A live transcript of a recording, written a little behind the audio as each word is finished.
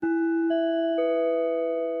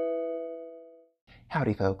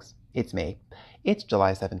Howdy, folks. It's me. It's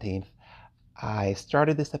July 17th. I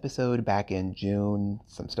started this episode back in June.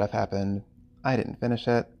 Some stuff happened. I didn't finish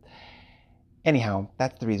it. Anyhow,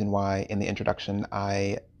 that's the reason why in the introduction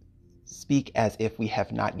I speak as if we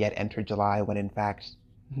have not yet entered July, when in fact,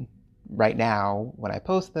 right now, when I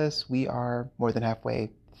post this, we are more than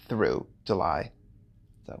halfway through July.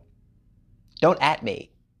 So, don't at me.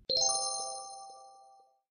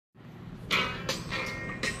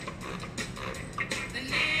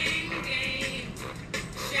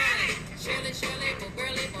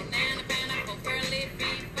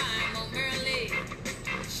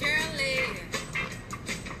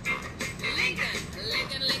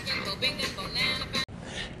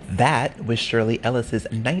 That was Shirley Ellis's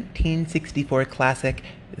 1964 classic,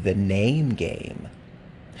 The Name Game.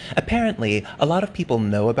 Apparently, a lot of people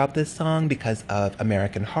know about this song because of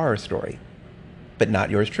American Horror Story. But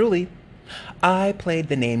not yours truly. I played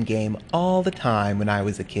The Name Game all the time when I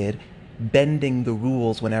was a kid, bending the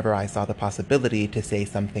rules whenever I saw the possibility to say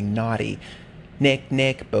something naughty. Nick,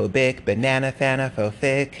 Nick, Bo Bick, Banana Fana, Fo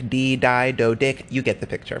Fick, Dee Die, Do Dick, you get the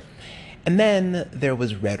picture. And then there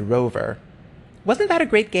was Red Rover. Wasn't that a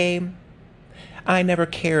great game? I never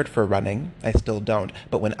cared for running, I still don't,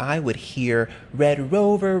 but when I would hear Red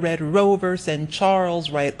Rover, send Charles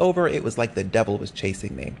right over, it was like the devil was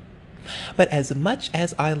chasing me. But as much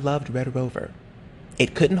as I loved Red Rover,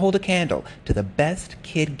 it couldn't hold a candle to the best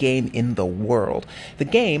kid game in the world, the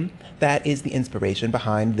game that is the inspiration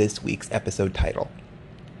behind this week's episode title.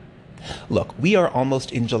 Look, we are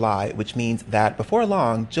almost in July, which means that before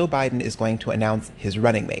long, Joe Biden is going to announce his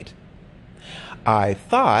running mate. I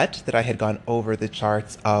thought that I had gone over the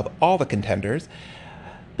charts of all the contenders,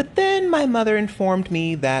 but then my mother informed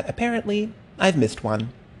me that apparently I've missed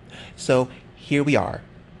one. So here we are.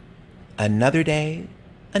 Another day,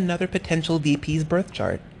 another potential VP's birth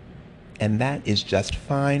chart. And that is just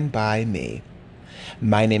fine by me.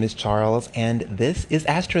 My name is Charles, and this is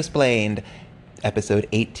Astrosplained, episode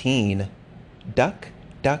 18,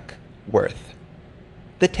 Duckworth,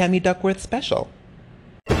 the Tammy Duckworth special.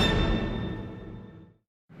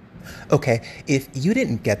 Okay, if you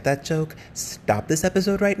didn't get that joke, stop this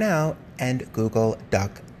episode right now and Google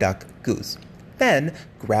Duck, Duck, Goose. Then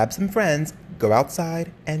grab some friends, go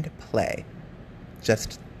outside, and play.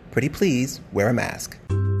 Just pretty please wear a mask.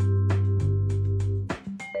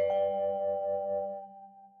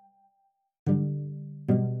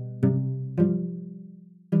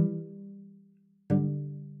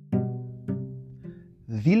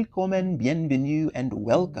 Willkommen, bienvenue, and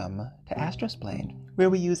welcome to Astrosplained, where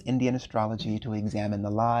we use Indian astrology to examine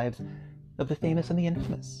the lives of the famous and the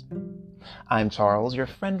infamous. I'm Charles, your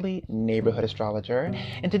friendly neighborhood astrologer,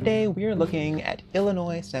 and today we're looking at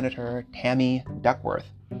Illinois Senator Tammy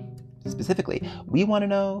Duckworth. Specifically, we want to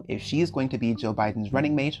know if she is going to be Joe Biden's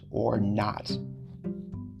running mate or not.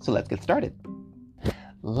 So let's get started.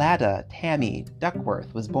 Lada Tammy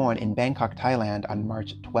Duckworth was born in Bangkok, Thailand on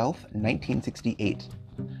March 12, 1968.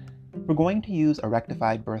 We're going to use a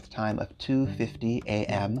rectified birth time of 2:50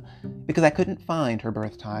 a.m. because I couldn't find her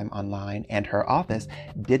birth time online, and her office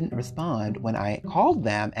didn't respond when I called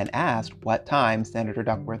them and asked what time Senator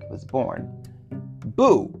Duckworth was born.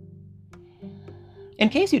 Boo! In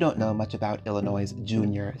case you don't know much about Illinois'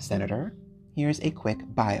 junior senator, here's a quick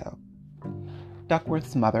bio.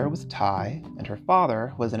 Duckworth's mother was Thai, and her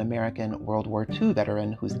father was an American World War II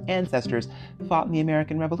veteran whose ancestors fought in the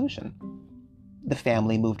American Revolution. The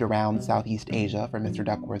family moved around Southeast Asia for Mr.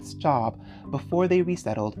 Duckworth's job before they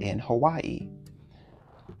resettled in Hawaii.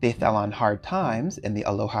 They fell on hard times in the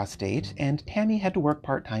Aloha State, and Tammy had to work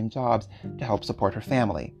part-time jobs to help support her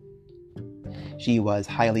family. She was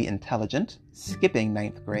highly intelligent, skipping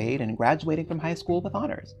 9th grade and graduating from high school with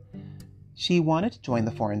honors. She wanted to join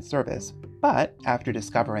the Foreign Service, but after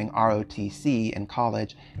discovering ROTC in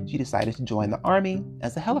college, she decided to join the Army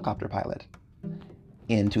as a helicopter pilot.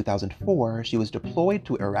 In 2004, she was deployed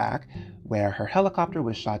to Iraq, where her helicopter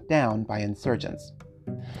was shot down by insurgents.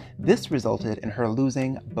 This resulted in her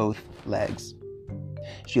losing both legs.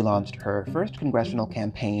 She launched her first congressional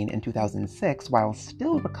campaign in 2006 while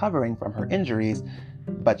still recovering from her injuries,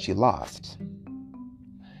 but she lost.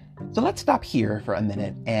 So let's stop here for a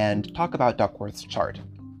minute and talk about Duckworth's chart.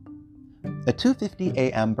 A 2:50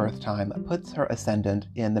 a.m. birth time puts her ascendant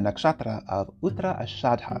in the nakshatra of Uttara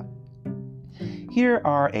Ashadha. Here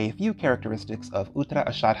are a few characteristics of Uttara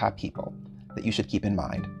Ashadha people that you should keep in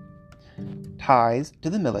mind. Ties to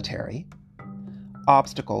the military,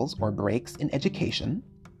 obstacles or breaks in education,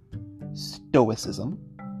 stoicism,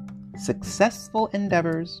 successful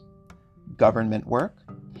endeavors, government work,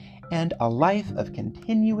 and a life of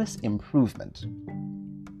continuous improvement.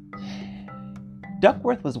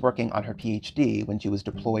 Duckworth was working on her PhD when she was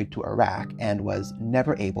deployed to Iraq and was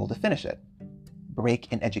never able to finish it.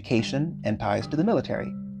 Break in education and ties to the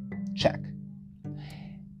military. Check.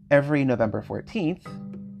 Every November 14th,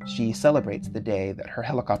 she celebrates the day that her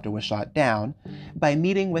helicopter was shot down by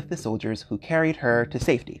meeting with the soldiers who carried her to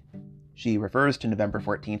safety. She refers to November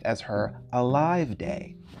 14th as her Alive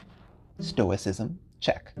Day. Stoicism?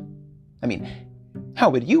 Check. I mean,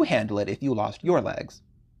 how would you handle it if you lost your legs?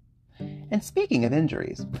 And speaking of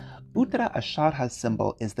injuries, Uttara Ashadha's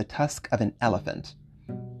symbol is the tusk of an elephant.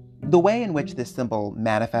 The way in which this symbol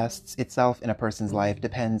manifests itself in a person's life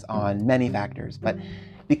depends on many factors, but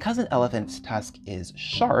because an elephant's tusk is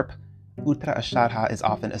sharp, Uttara Ashadha is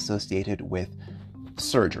often associated with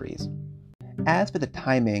surgeries. As for the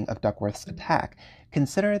timing of Duckworth's attack,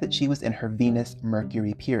 consider that she was in her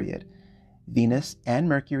Venus-Mercury period. Venus and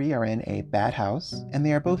Mercury are in a bad house, and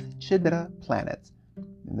they are both Chidra planets.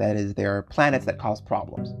 That is, they are planets that cause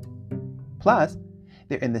problems. Plus,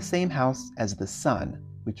 they're in the same house as the Sun,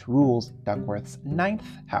 which rules Duckworth's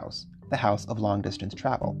 9th house, the house of long-distance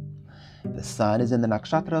travel. The Sun is in the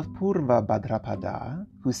nakshatra of Purva Bhadrapada,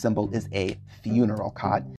 whose symbol is a funeral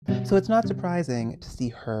cot, so it's not surprising to see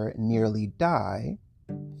her nearly die,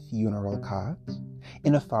 funeral cot,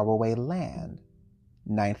 in a faraway land,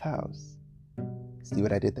 9th house. See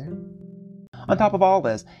what I did there? On top of all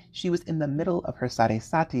this, she was in the middle of her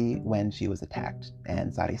Sarasati when she was attacked,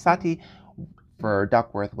 and Sarasati for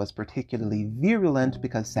Duckworth was particularly virulent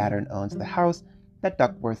because Saturn owns the house that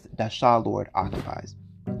Duckworth's Dasha Lord occupies.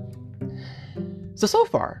 So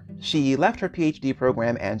far, she left her PhD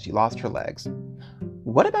program and she lost her legs.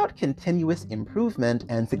 What about continuous improvement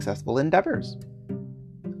and successful endeavors?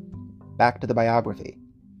 Back to the biography.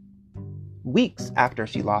 Weeks after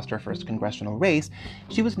she lost her first congressional race,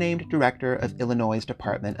 she was named director of Illinois'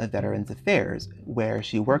 Department of Veterans Affairs, where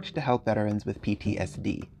she worked to help veterans with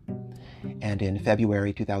PTSD. And in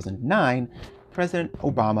February 2009, President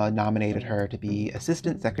Obama nominated her to be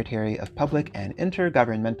Assistant Secretary of Public and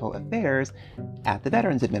Intergovernmental Affairs at the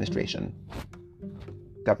Veterans Administration.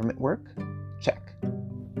 Government work? Check.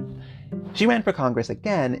 She ran for Congress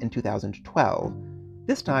again in 2012.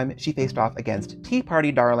 This time, she faced off against Tea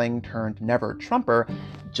Party darling turned never-Trumper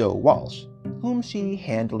Joe Walsh, whom she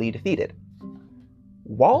handily defeated.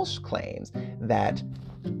 Walsh claims that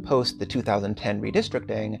post the 2010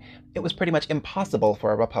 redistricting, it was pretty much impossible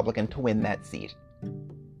for a Republican to win that seat.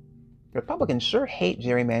 Republicans sure hate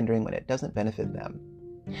gerrymandering when it doesn't benefit them.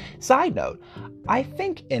 Side note, I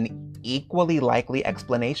think an equally likely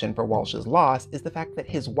explanation for Walsh's loss is the fact that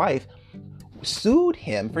his wife sued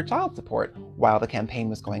him for child support while the campaign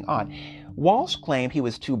was going on. Walsh claimed he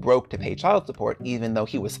was too broke to pay child support even though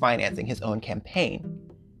he was financing his own campaign.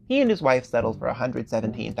 He and his wife settled for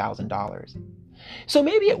 $117,000. So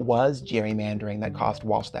maybe it was gerrymandering that cost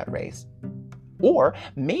Walsh that race. Or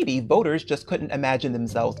maybe voters just couldn't imagine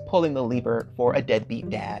themselves pulling the lever for a deadbeat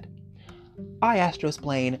dad. I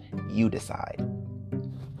Astrosplain, you decide.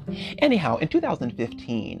 Anyhow, in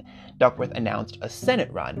 2015, Duckworth announced a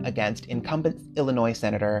Senate run against incumbent Illinois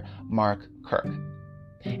Senator Mark Kirk.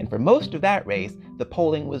 And for most of that race, the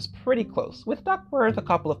polling was pretty close, with Duckworth a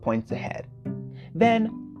couple of points ahead.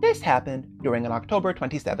 Then, this happened during an October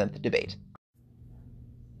 27th debate.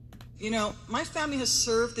 You know, my family has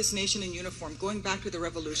served this nation in uniform, going back to the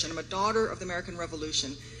Revolution. I'm a daughter of the American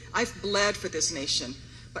Revolution. I've bled for this nation.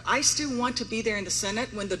 But I still want to be there in the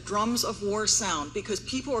Senate when the drums of war sound, because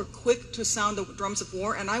people are quick to sound the drums of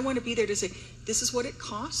war, and I want to be there to say, this is what it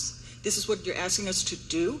costs, this is what you're asking us to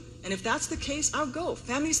do, and if that's the case, I'll go.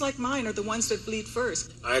 Families like mine are the ones that bleed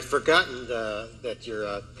first. I had forgotten that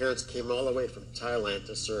your parents came all the way from Thailand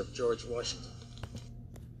to serve George Washington.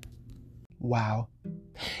 Wow.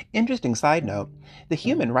 Interesting side note, the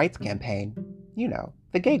Human Rights Campaign,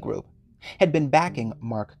 the gay group, had been backing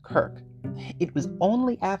Mark Kirk. It was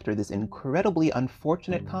only after this incredibly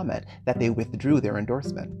unfortunate comment that they withdrew their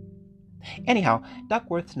endorsement. Anyhow,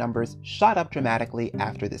 Duckworth's numbers shot up dramatically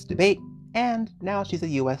after this debate, and now she's a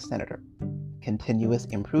U.S. Senator. Continuous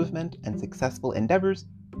improvement and successful endeavors?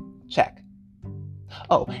 Check.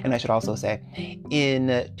 Oh, and I should also say,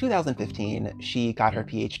 in 2015, she got her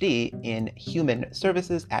PhD in Human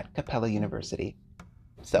Services at Capella University.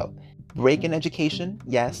 So, break in education,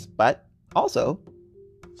 yes, but also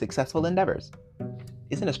successful endeavors.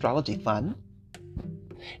 Isn't astrology fun?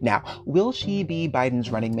 Now, will she be Biden's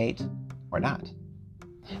running mate or not?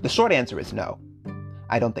 The short answer is no.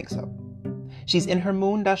 I don't think so. She's in her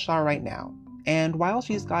moon dasha right now, and while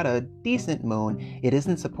she's got a decent moon, it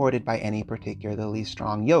isn't supported by any particularly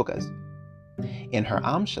strong yogas. In her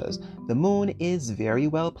Amshas, the moon is very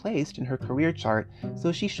well placed in her career chart,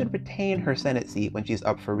 so she should retain her Senate seat when she's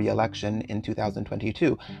up for re-election in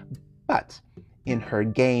 2022. But in her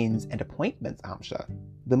gains and appointments Amsha,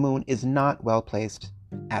 the moon is not well placed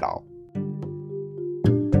at all.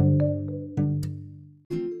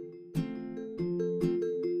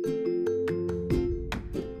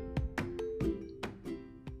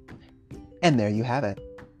 And there you have it.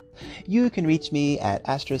 You can reach me at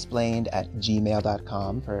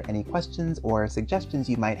astrosplained@gmail.com for any questions or suggestions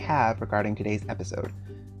you might have regarding today's episode.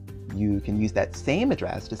 You can use that same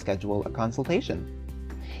address to schedule a consultation.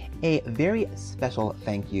 A very special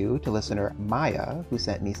thank you to listener Maya, who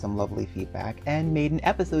sent me some lovely feedback and made an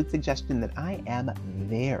episode suggestion that I am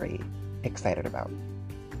very excited about.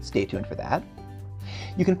 Stay tuned for that.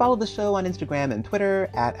 You can follow the show on Instagram and Twitter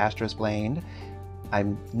at astrosplained.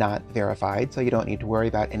 I'm not verified, so you don't need to worry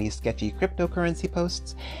about any sketchy cryptocurrency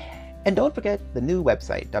posts. And don't forget the new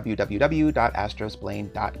website,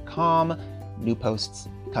 www.astrosplained.com. New posts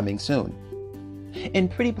coming soon. And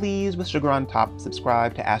pretty please, with sugar on top,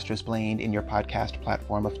 subscribe to Astrosplained in your podcast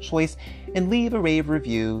platform of choice and leave a rave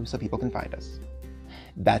review so people can find us.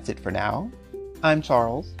 That's it for now. I'm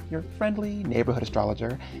Charles, your friendly neighborhood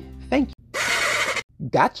astrologer. Thank you.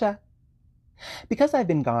 Gotcha! Because I've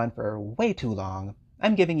been gone for way too long,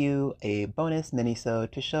 I'm giving you a bonus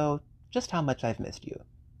mini-sode to show just how much I've missed you.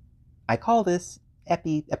 I call this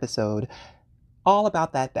episode all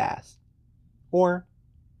about that bass, or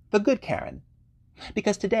the good Karen,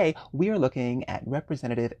 because today we are looking at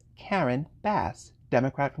Representative Karen Bass,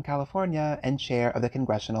 Democrat from California and chair of the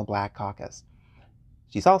Congressional Black Caucus.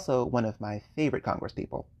 She's also one of my favorite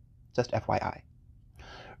congresspeople, just FYI.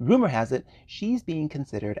 Rumor has it she's being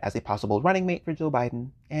considered as a possible running mate for Joe Biden,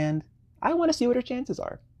 and I want to see what her chances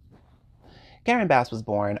are. Karen Bass was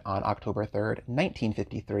born on October 3rd,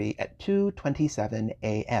 1953 at 2:27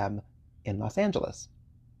 a.m. in Los Angeles.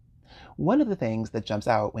 One of the things that jumps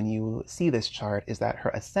out when you see this chart is that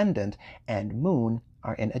her ascendant and moon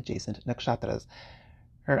are in adjacent nakshatras.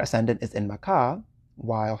 Her ascendant is in Maka,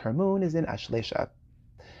 while her moon is in Ashlesha.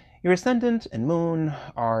 Your ascendant and moon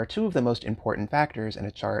are two of the most important factors in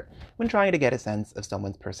a chart when trying to get a sense of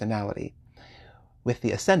someone's personality, with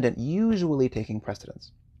the ascendant usually taking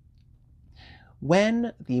precedence.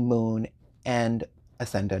 When the moon and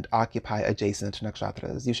ascendant occupy adjacent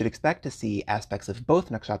nakshatras, you should expect to see aspects of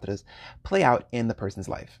both nakshatras play out in the person's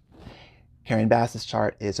life. Karen Bass's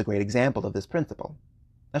chart is a great example of this principle.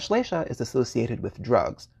 Ashlesha is associated with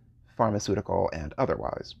drugs, pharmaceutical and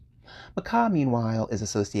otherwise. Maka, meanwhile, is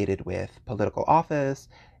associated with political office,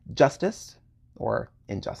 justice, or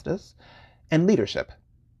injustice, and leadership.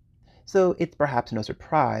 So it's perhaps no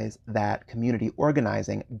surprise that community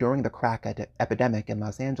organizing during the crack epidemic in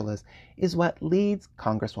Los Angeles is what leads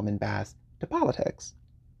Congresswoman Bass to politics.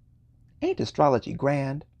 Ain't astrology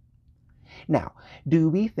grand? Now, do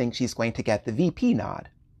we think she's going to get the VP nod?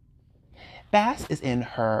 Bass is in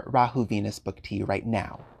her Rahu-Venus book-T right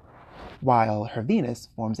now, while her Venus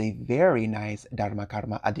forms a very nice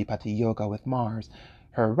Dharma-Karma Adhipati Yoga with Mars.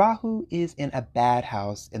 Her Rahu is in a bad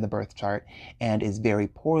house in the birth chart and is very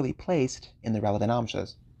poorly placed in the relevant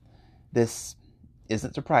Amshas. This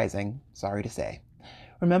isn't surprising, sorry to say.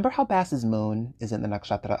 Remember how Bass's moon is in the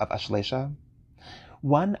nakshatra of Ashlesha?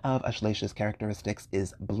 One of Ashlesha's characteristics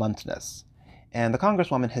is bluntness, and the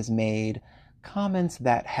Congresswoman has made comments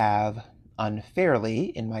that have, unfairly,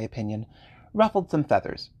 in my opinion, ruffled some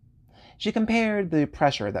feathers. She compared the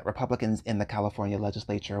pressure that Republicans in the California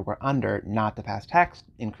legislature were under not to pass tax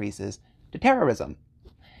increases to terrorism.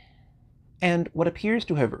 And what appears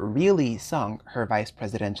to have really sunk her vice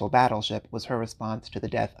presidential battleship was her response to the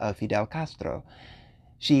death of Fidel Castro.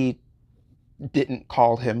 She didn't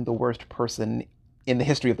call him the worst person in the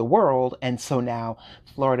history of the world, and so now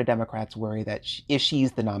Florida Democrats worry that if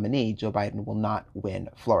she's the nominee, Joe Biden will not win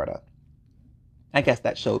Florida. I guess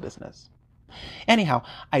that's show business. Anyhow,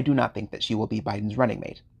 I do not think that she will be Biden's running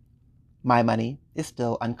mate. My money is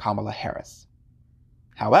still on Kamala Harris.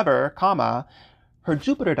 However, her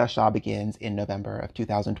Jupiter Dasha begins in November of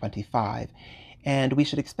 2025, and we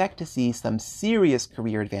should expect to see some serious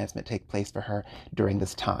career advancement take place for her during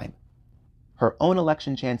this time. Her own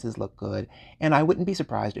election chances look good, and I wouldn't be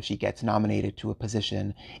surprised if she gets nominated to a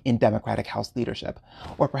position in Democratic House leadership,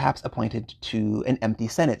 or perhaps appointed to an empty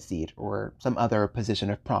Senate seat or some other position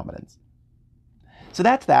of prominence. So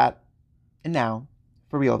that's that. And now,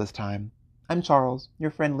 for real this time, I'm Charles, your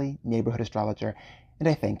friendly neighborhood astrologer, and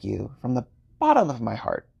I thank you from the bottom of my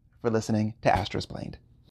heart for listening to Astrosplained.